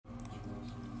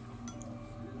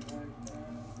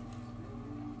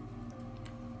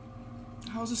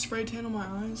was a spray tan on my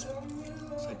eyes.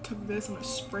 So I took this and I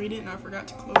sprayed it and I forgot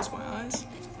to close my eyes.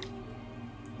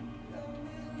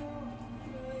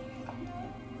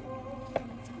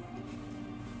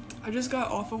 I just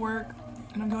got off of work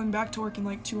and I'm going back to work in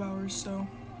like 2 hours, so.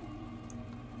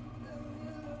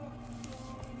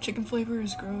 Chicken flavor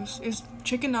is gross. Is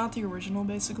chicken not the original,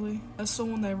 basically? That's the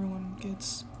one that everyone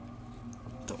gets.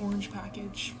 The orange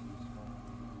package.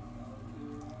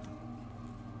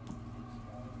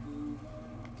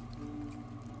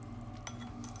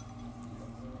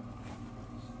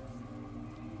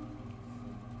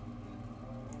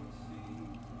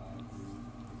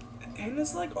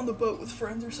 Hannah's like on the boat with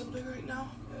friends or something right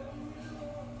now.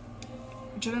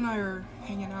 Jen and I are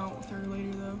hanging out with her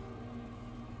later though.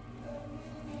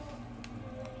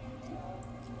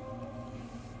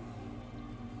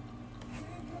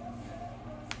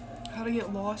 How to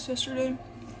get lost yesterday?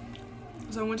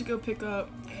 Because I went to go pick up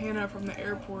Hannah from the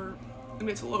airport and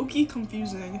it's low-key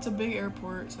confusing. It's a big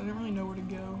airport, so I didn't really know where to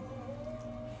go.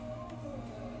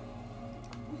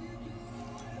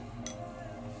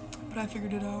 But I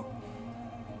figured it out.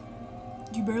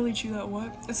 You barely chew that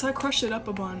what? It's like I crushed it up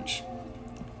a bunch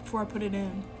before I put it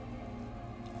in.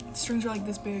 The strings are like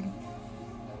this big.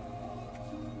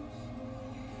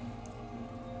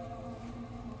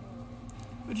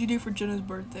 What'd you do for Jenna's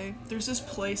birthday? There's this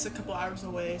place a couple hours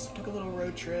away, so I took a little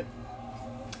road trip.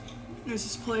 There's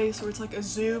this place where it's like a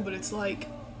zoo, but it's like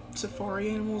safari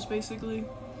animals basically.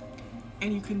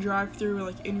 And you can drive through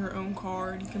like in your own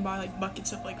car and you can buy like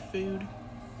buckets of like food.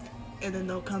 And then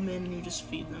they'll come in and you just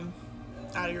feed them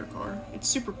out of your car. It's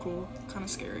super cool, kind of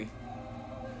scary.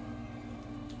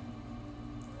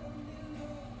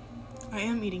 I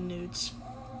am eating nudes.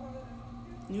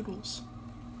 Noodles.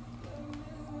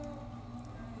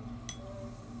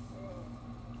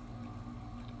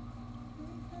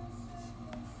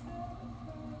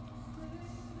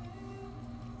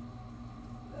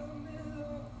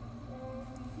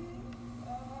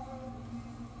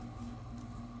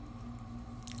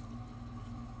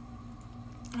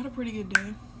 I had a pretty good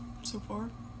day so far.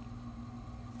 I'm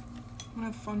gonna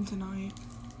have fun tonight.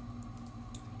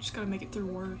 Just gotta make it through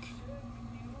work.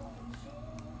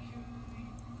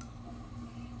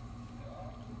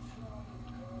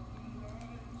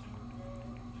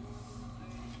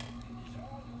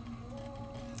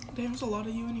 Damn, there's a lot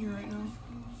of you in here right now.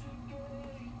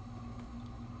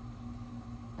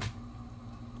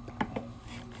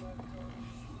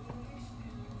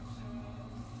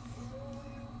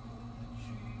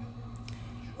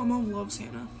 My mom loves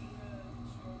Hannah.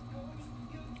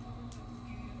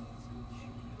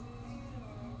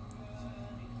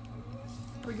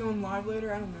 Are we going live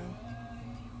later? I don't know.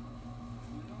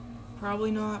 Probably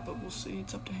not, but we'll see.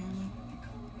 It's up to Hannah.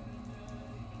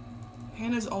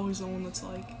 Hannah's always the one that's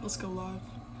like, let's go live.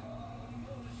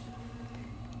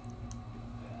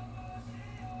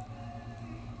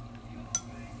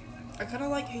 I kind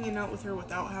of like hanging out with her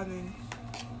without having,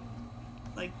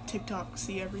 like, TikTok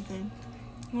see everything.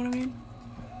 You know what I mean?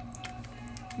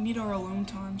 We need our alone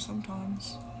time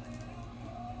sometimes.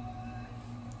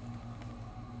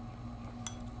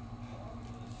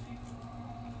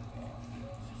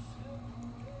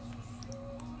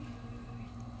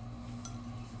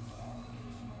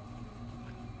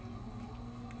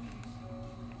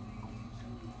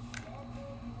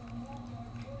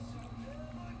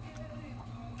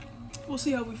 We'll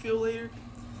see how we feel later.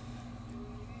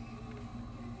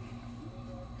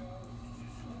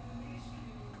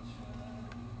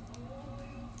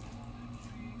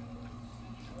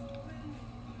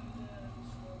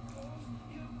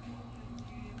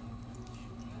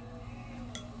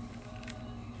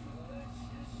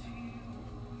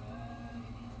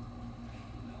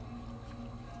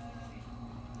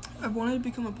 I've wanted to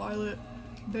become a pilot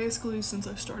basically since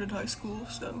I started high school,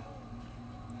 so.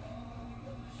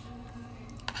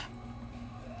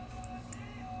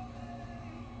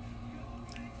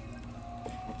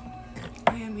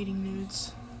 I am eating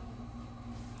nudes.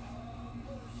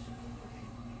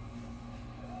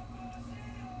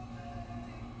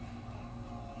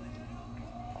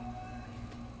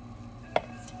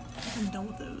 I'm done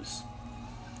with those.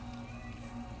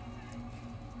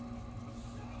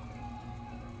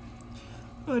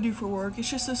 What do I do for work? It's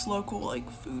just this local, like,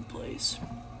 food place.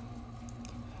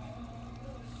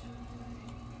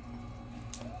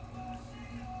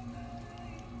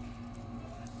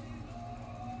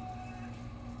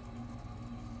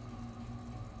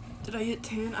 Did I get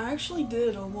tan? I actually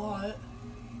did a lot.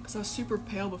 Because I was super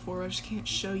pale before. I just can't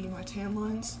show you my tan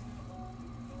lines.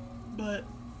 But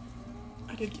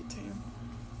I did get tan.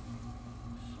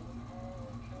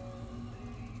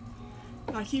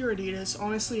 Nike or Adidas?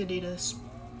 Honestly, Adidas.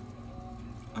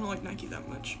 I don't like Nike that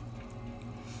much.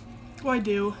 Well, I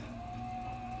do.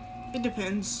 It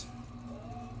depends.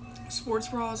 Sports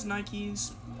bras,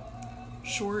 Nikes,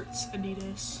 shorts,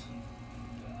 Adidas.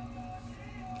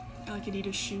 I like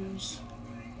Adidas shoes.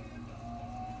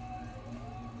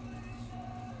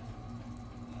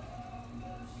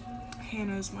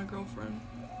 Hannah is my girlfriend.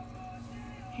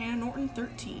 Hannah Norton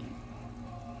 13.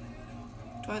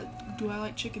 Do I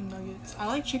like chicken nuggets? I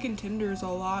like chicken tenders a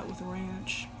lot with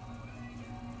ranch.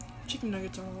 Chicken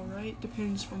nuggets are alright,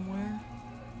 depends from where.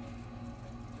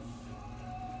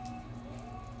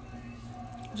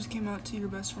 I just came out to your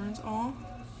best friends. Aw.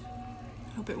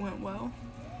 Hope it went well.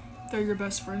 If they're your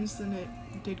best friends, then it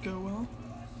did go well.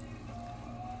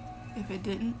 If it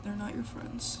didn't, they're not your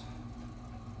friends.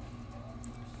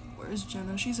 Where's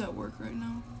Jenna? She's at work right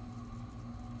now.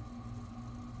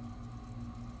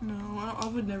 No, I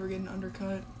would never get an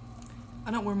undercut.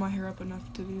 I don't wear my hair up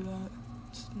enough to do that.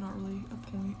 It's not really a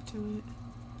point to it.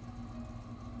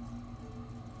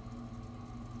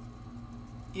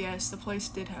 Yes, the place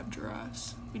did have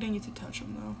giraffes. We didn't get to touch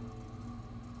them though.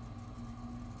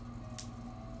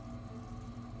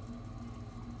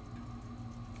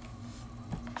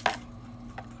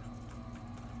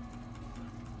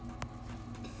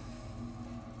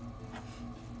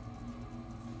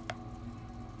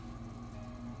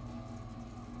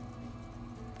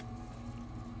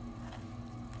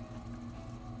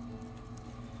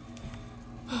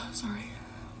 Sorry.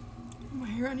 My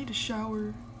hair, I need a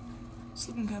shower. It's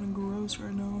looking kind of gross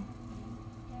right now.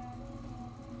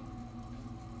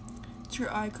 It's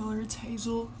your eye color, it's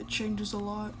hazel. It changes a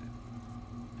lot.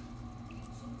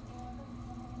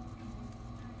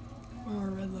 Where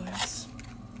are red lights?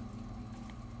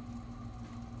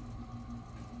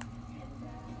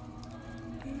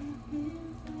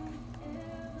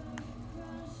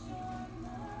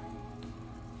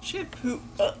 Shampoo.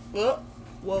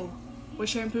 Whoa. What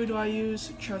shampoo do I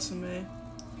use? Tresemme.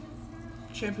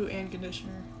 Shampoo and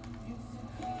conditioner.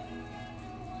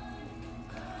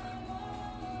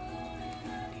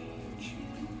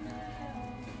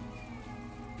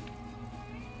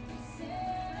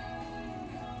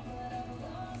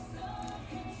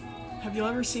 Have you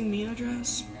ever seen me in a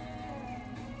dress?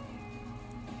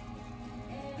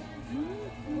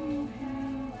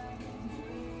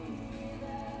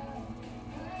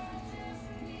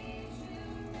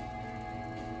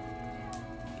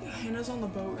 Hannah's on the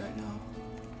boat right now.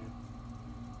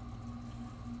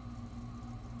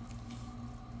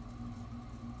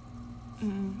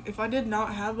 If I did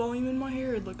not have volume in my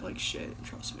hair, it'd look like shit,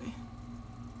 trust me.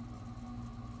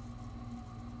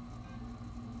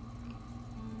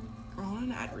 We're on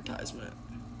an advertisement.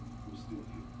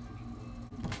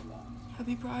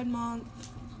 Happy Pride Month.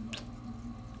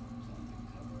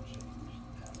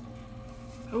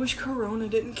 I wish Corona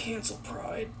didn't cancel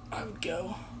Pride. I would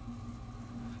go.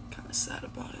 Kinda sad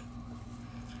about it.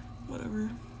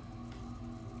 Whatever.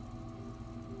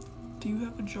 Do you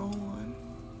have a jawline?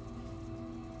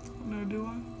 No, do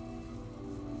I?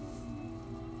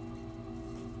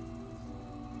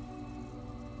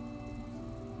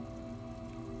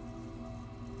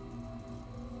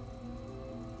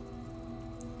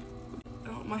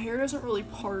 No, my hair doesn't really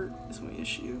part is my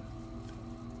issue.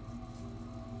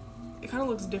 It kind of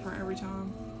looks different every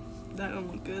time. That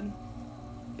don't look good.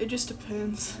 It just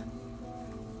depends.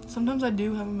 Sometimes I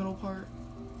do have a middle part.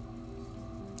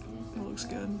 It looks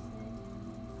good.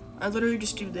 I literally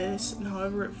just do this, and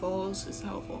however it falls is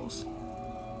how it falls.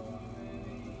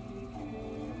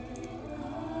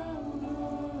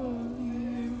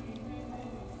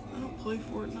 I don't play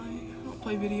Fortnite. I don't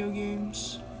play video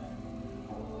games.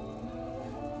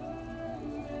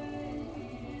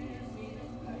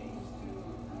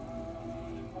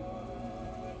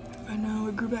 I know,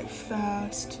 it grew back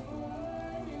fast.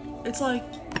 It's like,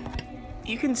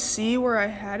 you can see where I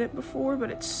had it before,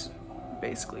 but it's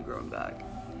basically grown back.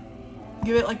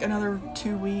 Give it like another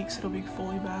 2 weeks, it'll be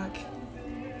fully back.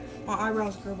 My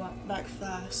eyebrows grow back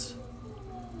fast.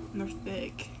 And they're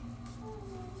thick.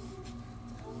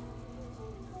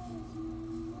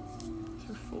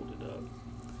 They're folded up.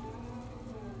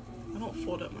 I don't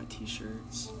fold up my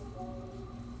t-shirts.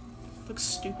 Looks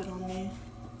stupid on me.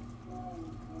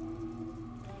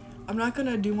 I'm not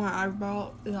gonna do my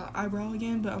eyebrow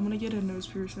again, but I'm gonna get a nose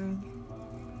piercing.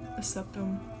 A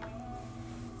septum.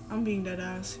 I'm being dead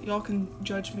ass. Y'all can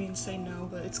judge me and say no,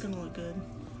 but it's gonna look good.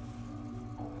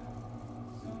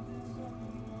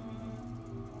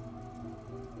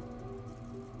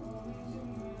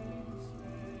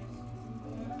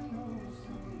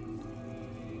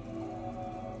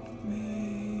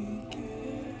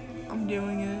 I'm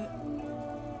doing it.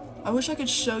 I wish I could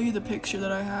show you the picture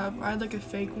that I have. I had like a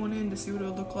fake one in to see what it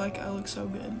would look like. I look so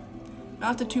good.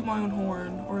 Not to toot my own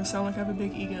horn or sound like I have a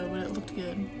big ego, but it looked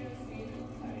good.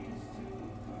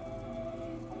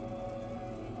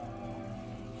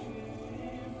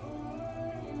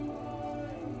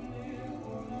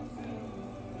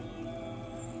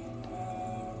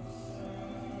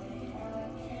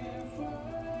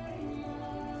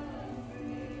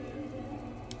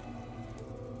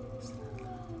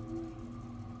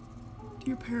 Do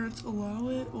your parents allow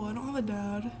it? Well, I don't have a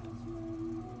dad.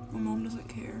 My mom doesn't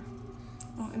care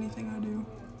about anything I do.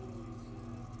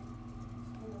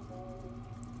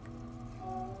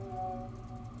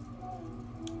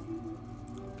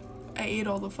 I ate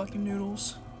all the fucking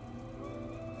noodles.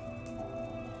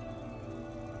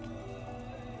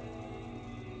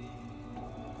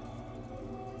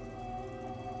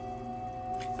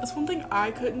 That's one thing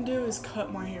I couldn't do, is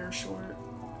cut my hair short.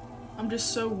 I'm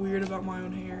just so weird about my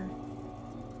own hair.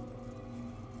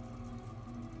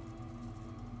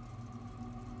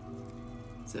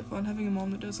 Is it fun having a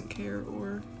mom that doesn't care,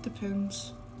 or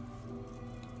depends?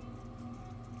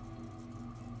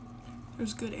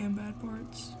 There's good and bad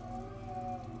parts.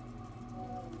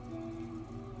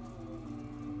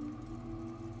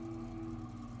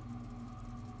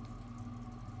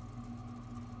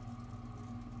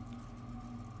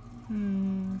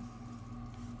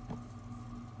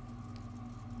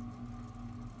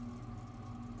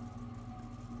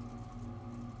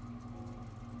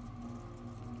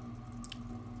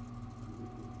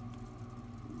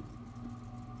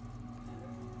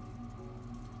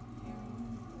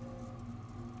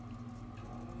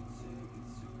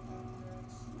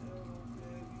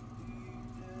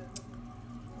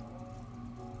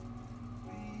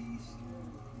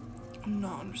 I'm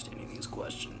not understanding these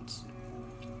questions.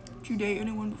 Did you date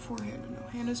anyone before Hannah? No,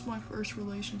 Hannah's my first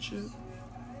relationship.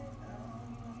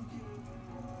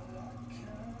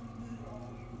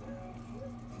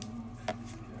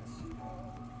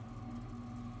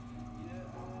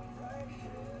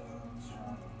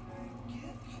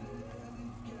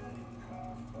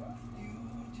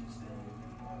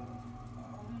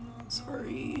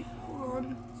 Sorry, hold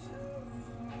on.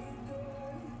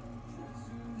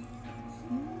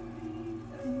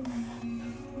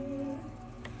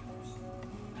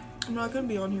 I'm not gonna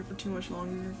be on here for too much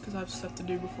longer because I have stuff to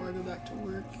do before I go back to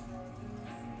work.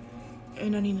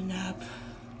 And I need a nap.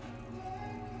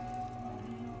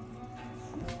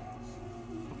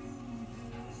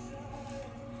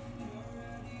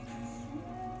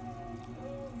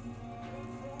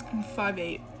 I'm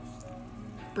 5'8".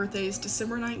 Birthday is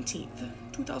December 19th,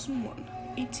 2001.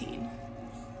 18.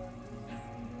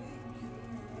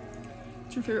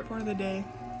 What's your favorite part of the day?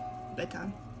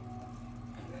 Bedtime.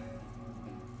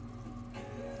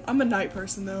 I'm a night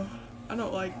person though. I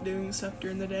don't like doing stuff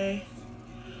during the day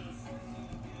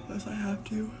unless I have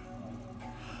to.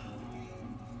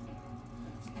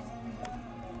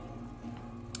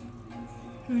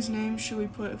 Whose name should we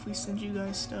put if we send you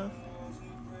guys stuff?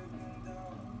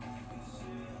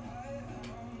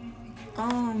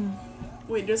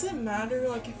 Wait, does it matter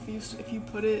like if you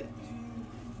put it,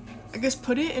 I guess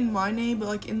put it in my name, but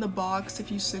like in the box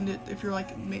if you send it, if you're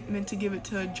like meant to give it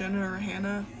to Jenna or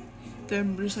Hannah,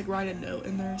 then just like write a note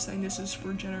in there saying this is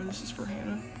for Jenna or this is for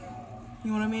Hannah.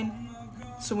 You know what I mean?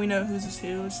 So we know whose is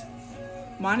whose.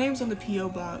 My name's on the P.O.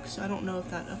 box, so I don't know if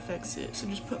that affects it, so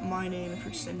just put my name if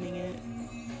you're sending it.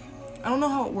 I don't know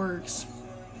how it works.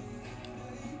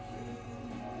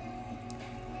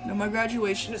 No, my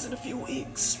graduation is in a few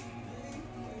weeks.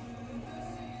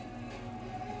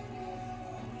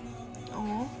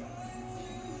 Aww.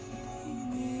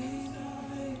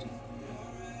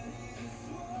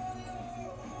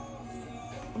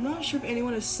 I'm not sure if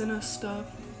anyone has sent us stuff,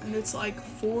 and it's like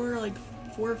 4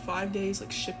 or 5 days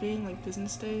like shipping, like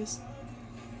business days.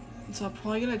 And so I'm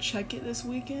probably gonna check it this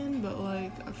weekend, but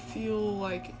like I feel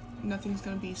like nothing's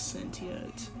gonna be sent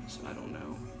yet, so I don't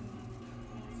know.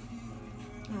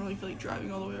 I don't really feel like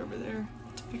driving all the way over there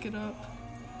to pick it up.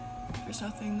 There's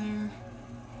nothing there.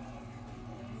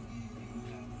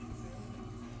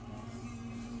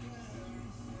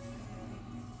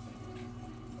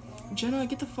 Jenna,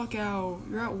 get the fuck out.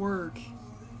 You're at work.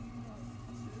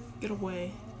 Get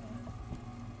away.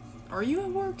 Are you at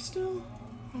work still?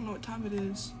 I don't know what time it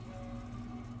is.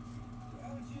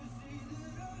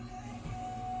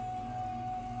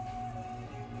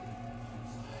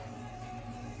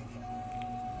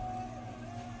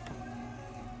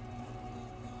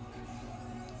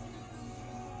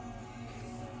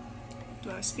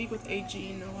 Do I speak with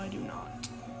AG? No, I do not.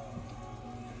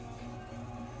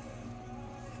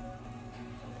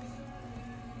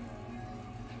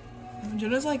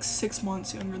 Jenna's like 6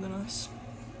 months younger than us.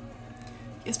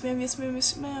 Yes, ma'am, yes, ma'am,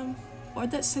 yes, ma'am.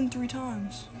 Why'd that send 3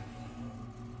 times?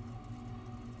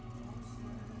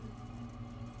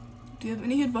 Do you have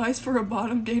any advice for a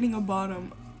bottom dating a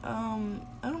bottom? I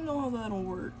don't know how that'll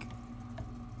work.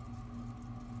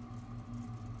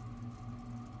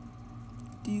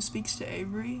 Do you speak to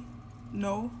Avery?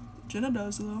 No. Jenna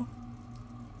does, though.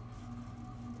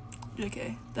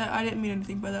 JK. That I didn't mean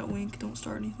anything by that wink. Don't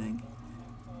start anything.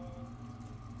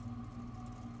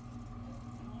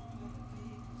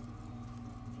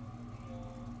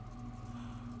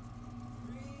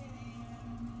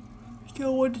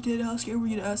 Yo, what did I ask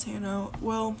Avery to ask Hannah out?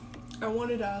 Well, I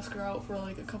wanted to ask her out for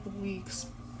like a couple weeks.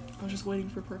 I was just waiting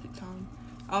for perfect time.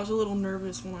 I was a little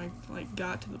nervous when I like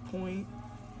got to the point.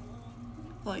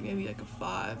 Like maybe like a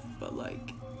 5, but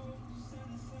like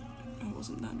I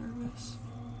wasn't that nervous.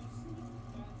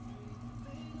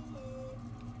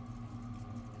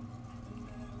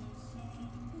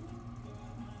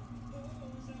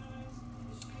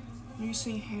 Are you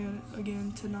seeing Hannah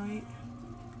again tonight?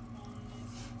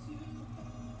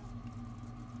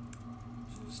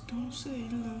 Just don't say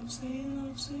love, say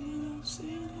love, say love,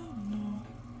 say love, no.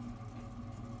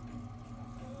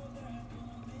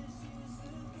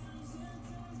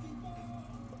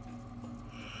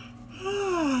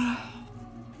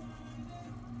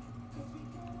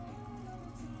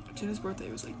 Jenna's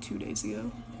birthday was like 2 days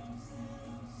ago.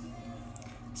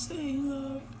 Say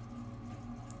love.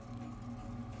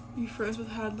 You friends with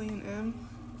Hadley and M?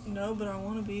 No, but I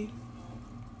want to be.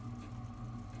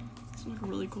 Some like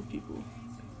really cool people.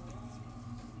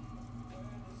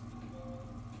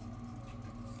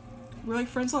 We're like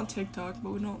friends on TikTok,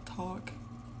 but we don't talk.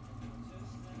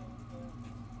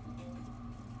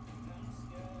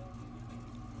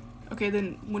 Okay,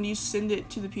 then when you send it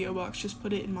to the P.O. box, just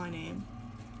put it in my name.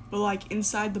 But like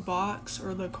inside the box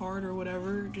or the card or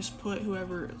whatever, just put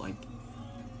whoever like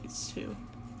it's to.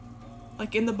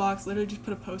 Like in the box, literally just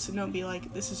put a post-it note and be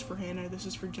like, this is for Hannah, this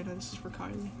is for Jenna, this is for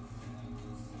Kylie.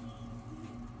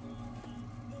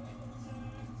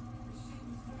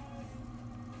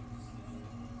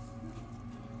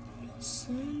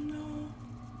 Say no.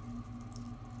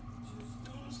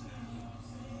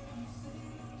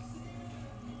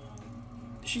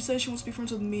 She said she wants to be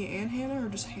friends with me and Hannah, or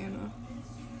just Hannah?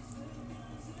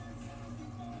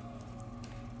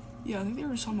 Yeah, I think they were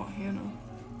just talking about Hannah.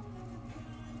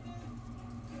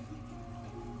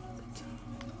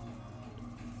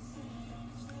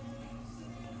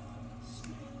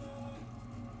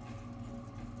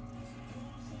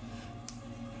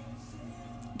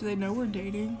 Do they know we're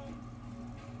dating?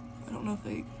 I don't know if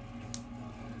they...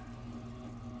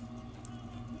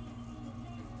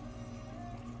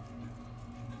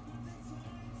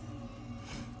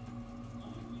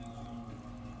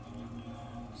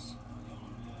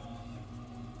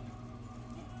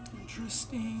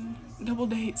 Interesting. Double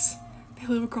dates. They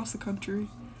live across the country,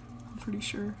 I'm pretty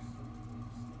sure.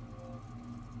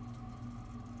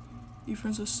 You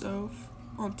friends with Soph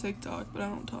on TikTok, but I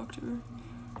don't talk to her.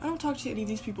 I don't talk to any of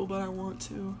these people, but I want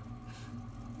to.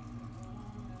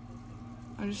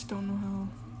 I just don't know how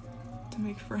to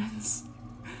make friends.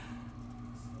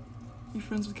 You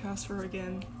friends with Casper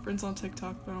again. Friends on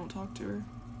TikTok, but I don't talk to her.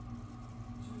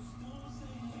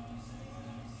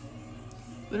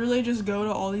 Literally just go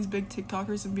to all these big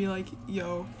TikTokers and be like,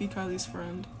 yo, be Kylie's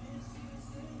friend.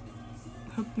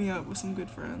 Hook me up with some good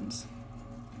friends.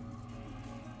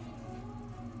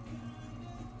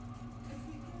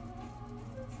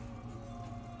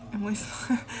 Emily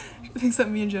thinks that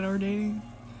me and Jenna are dating.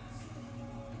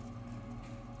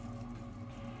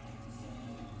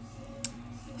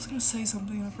 I was gonna say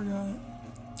something, I forgot.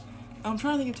 I'm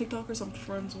trying to think of TikTokers I'm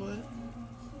friends with.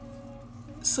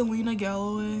 Selena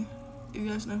Galloway. You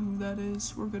guys know who that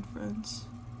is. We're good friends.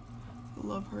 I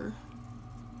love her.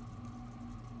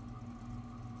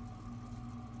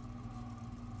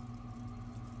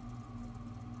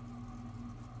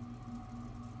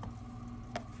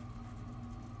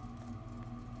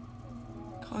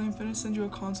 Kylie, I'm finna send you a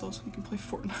console so you can play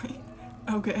Fortnite.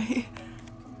 Okay.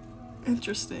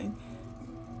 Interesting.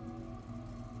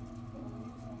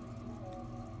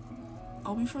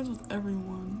 I'll be friends with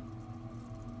everyone.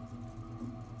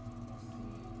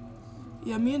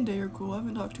 Yeah, me and Day are cool. I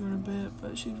haven't talked to her in a bit,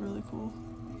 but she's really cool.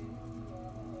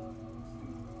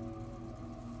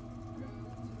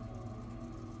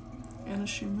 And a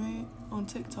shoemate on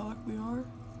TikTok, we are.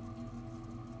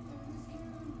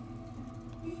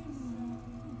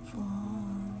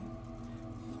 Fine.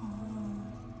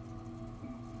 Fine.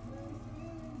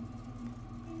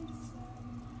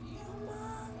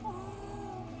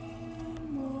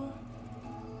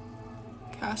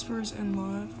 Casper's in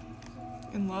love.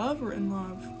 In love or in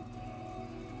love?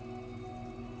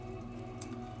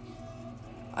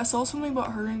 I saw something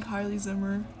about her and Kylie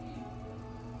Zimmer.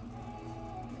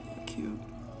 Cute.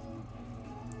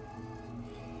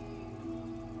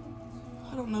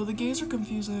 I don't know, the gays are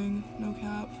confusing, no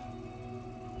cap.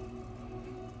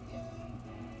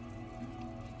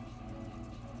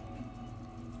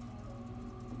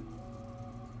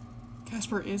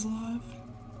 Casper is alive.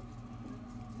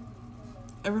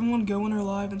 Everyone go in her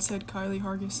live and said Kylie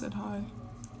Hargis said hi.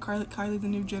 Kylie the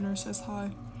new Jenner says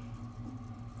hi.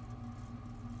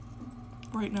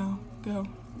 Right now, go.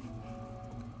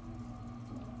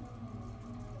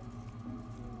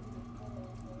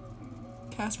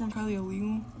 Casper and Kylie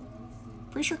illegal?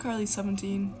 Pretty sure Kylie's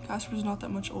 17. Casper's not that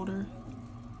much older.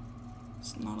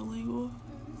 It's not illegal.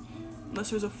 Unless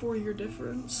there's a 4-year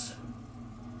difference.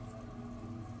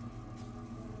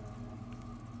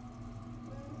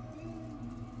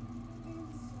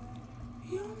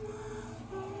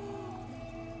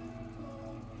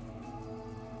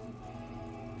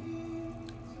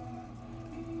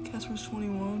 Casper's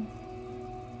 21.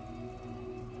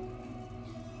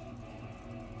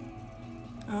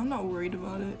 I'm not worried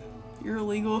about it. You're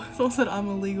illegal. Someone said I'm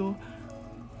illegal.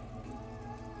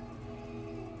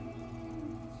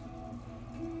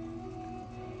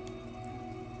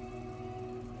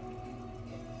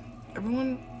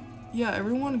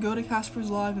 Everyone go to Casper's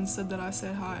live and said that I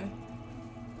said hi.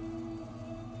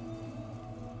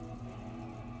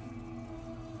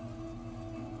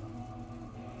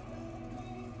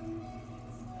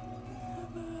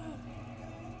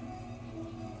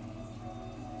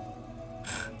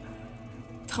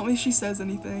 Tell me if she says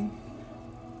anything.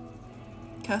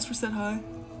 Casper said hi.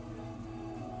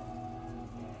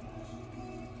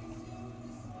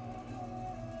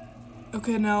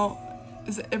 Okay, now,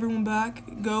 is everyone back?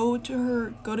 Go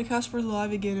to Casper's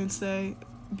live again and say,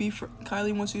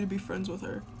 Kylie wants you to be friends with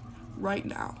her. Right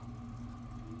now.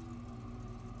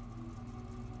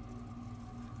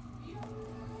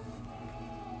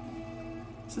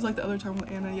 This is like the other time with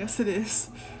Anna. Yes, it is.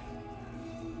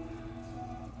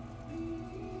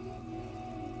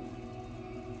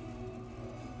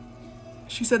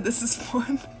 She said this is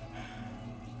fun.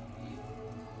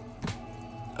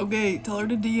 Okay, tell her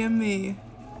to DM me.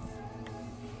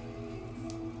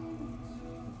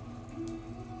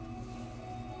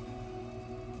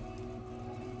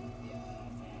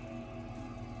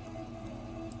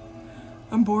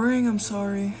 I'm boring, I'm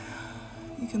sorry.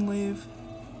 You can leave.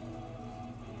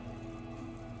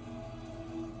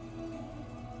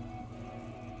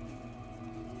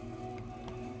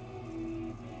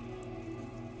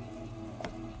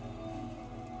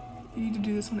 You need to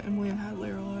do this when Emily and Hadley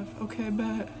are alive. Okay,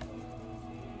 bet.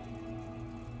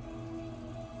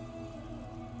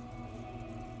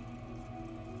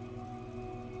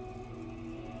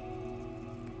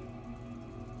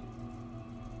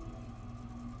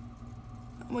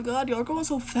 Oh my god, y'all are going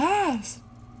so fast!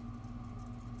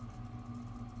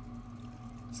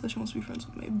 Says she wants to be friends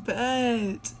with me.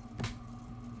 Bet!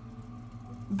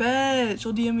 Bet!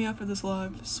 She'll DM me after this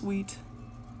live. Sweet.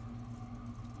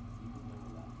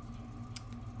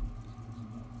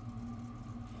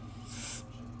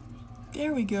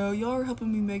 There we go. Y'all are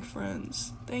helping me make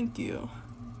friends. Thank you.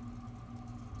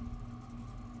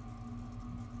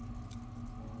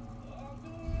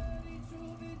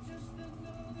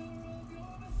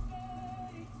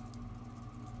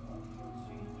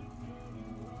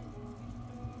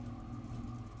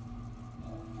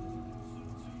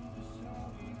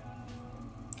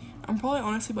 I'm probably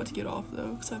honestly about to get off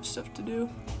though, because I have stuff to do.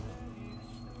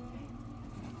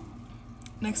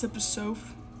 Next up is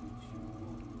Soph.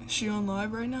 Is she on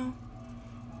live right now?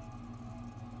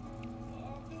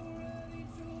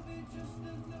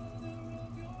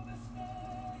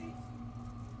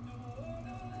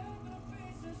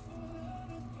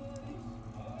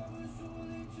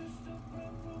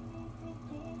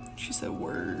 She said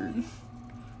word.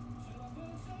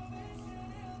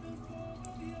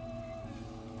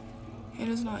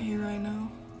 Hannah's not here right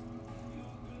now.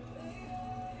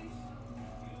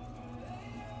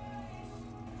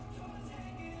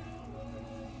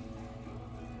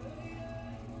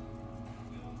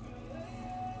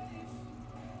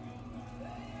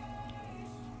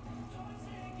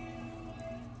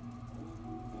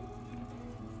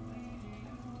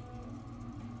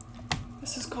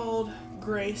 This is called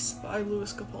Grace by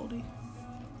Louis Capaldi.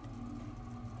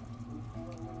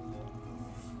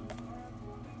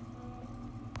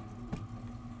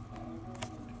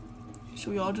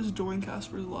 Should we all just join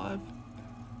Casper's live?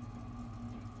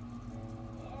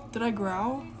 Did I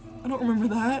growl? I don't remember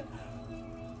that.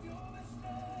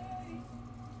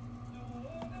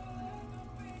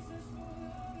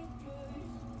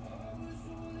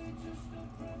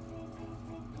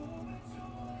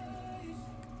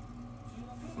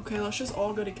 Okay, let's just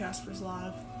all go to Casper's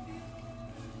Live.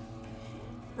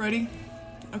 Ready?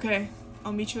 Okay,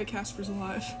 I'll meet you at Casper's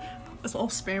Live. That's all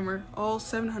spammer. All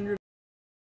 700